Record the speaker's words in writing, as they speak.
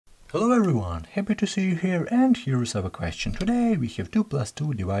Hello everyone, happy to see you here, and here is our question. Today we have 2 plus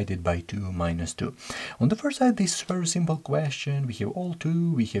 2 divided by 2 minus 2. On the first side, this is a very simple question. We have all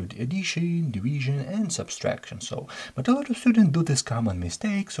 2, we have addition, division and subtraction. But a lot of students do this common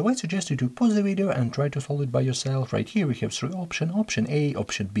mistake, so I suggest you to pause the video and try to solve it by yourself. Right here we have 3 options, option A,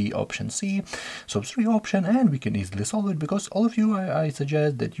 option B, option C. So 3 options, and we can easily solve it because all of you, I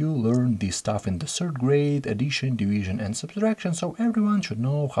suggest that you learn this stuff in the 3rd grade, addition, division and subtraction, so everyone should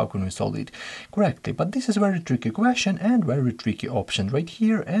know how can we solve it correctly. But this is a very tricky question and very tricky option right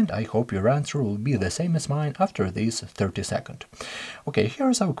here, and I hope your answer will be the same as mine after this 30 seconds. Okay,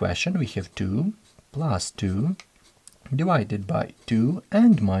 here is our question. We have 2 plus 2 divided by 2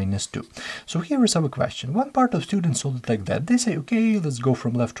 and minus 2. So here is our question. One part of students solve it like that. They say, okay, let's go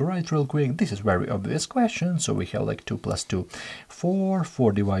from left to right real quick. This is very obvious question. So we have like 2 plus 2, 4,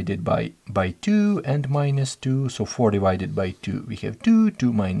 4 divided by 2 and minus 2. So 4 divided by 2, we have 2,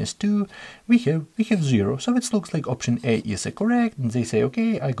 2 minus 2, we have 0. So it looks like option A is a correct, and they say,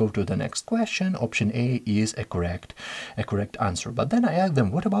 okay, I go to the next question. Option A is a correct answer. But then I ask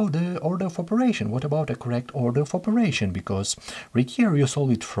them, what about the order of operation? What about a correct order of operation? Because right here you solve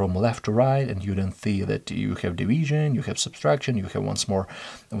it from left to right and you don't see that you have division, you have subtraction, you have once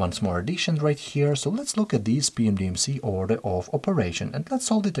more addition right here. So let's look at this PMDMC order of operation and let's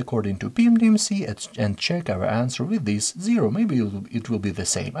solve it according to PMDMC and check our answer with this 0. Maybe it will be the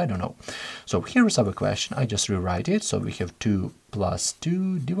same, I don't know. So here is our question. I just rewrite it. So we have 2 plus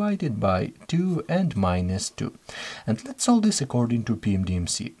 2 divided by 2 and minus 2. And let's solve this according to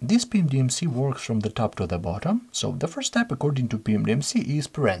PMDMC. This PMDMC works from the top to the bottom. So the first step according to PMDMC is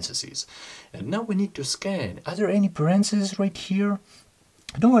parentheses. And now we need to scan. Are there any parentheses right here?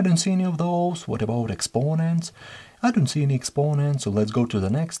 No, I don't see any of those. What about exponents? I don't see any exponents, so let's go to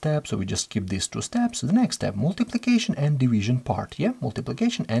the next step. So we just skip these 2 steps. The next step, multiplication and division part. Yeah,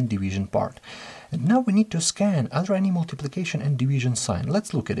 multiplication and division part. And now we need to scan. Are there any multiplication and division sign?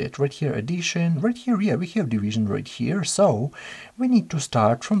 Let's look at it. Right here, addition. Right here, yeah, we have division right here. So we need to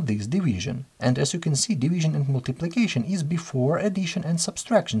start from this division. And as you can see, division and multiplication is before addition and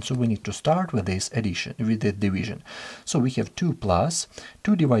subtraction. So we need to start with this addition, with the division. So we have 2 plus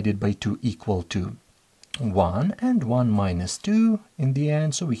 2 divided by 2 equal to 1 and 1 minus 2 in the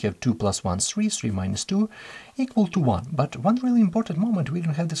end. So we have 2 plus 1, 3, 3 minus 2 equal to 1. But one really important moment, we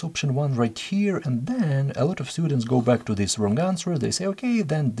don't have this option 1 right here, and then a lot of students go back to this wrong answer. They say, okay,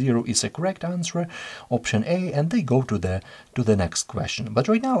 then 0 is a correct answer, option A, and they go to the next question. But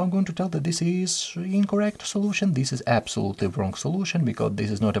right now I'm going to tell that this is incorrect solution. This is absolutely wrong solution because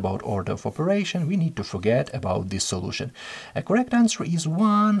this is not about order of operation. We need to forget about this solution. A correct answer is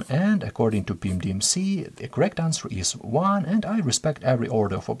 1, and according to PMDMC, the correct answer is 1, and I respect every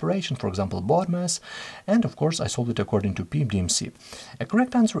order of operation, for example, BODMAS, and of course I solved it according to PMDMC. A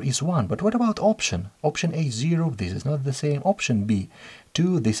correct answer is 1, but what about option? Option A, 0, this is not the same. Option B,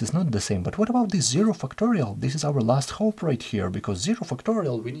 2, this is not the same. But what about this 0 factorial? This is our last hope right here, because 0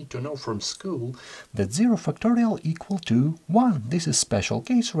 factorial, we need to know from school that 0 factorial equal to 1. This is special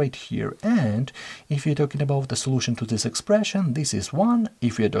case right here, and if you're talking about the solution to this expression, this is 1.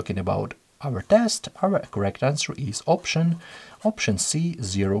 If you're talking about our test, our correct answer is option C,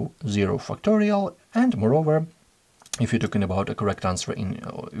 0, 0 factorial, and moreover, if you're talking about a correct answer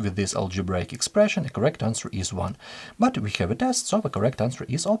with this algebraic expression, a correct answer is 1. But we have a test, so the correct answer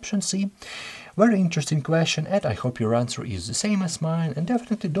is option C. Very interesting question, and I hope your answer is the same as mine, and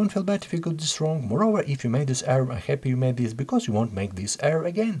definitely don't feel bad if you got this wrong. Moreover, if you made this error, I'm happy you made this because you won't make this error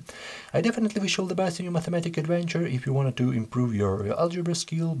again. I definitely wish you all the best in your mathematical adventure. If you wanted to improve your algebra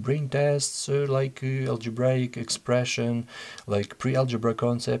skill, brain tests, like algebraic expression, like pre-algebra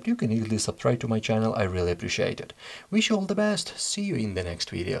concept, you can easily subscribe to my channel. I really appreciate it. Wish you all the best. See you in the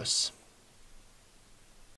next videos.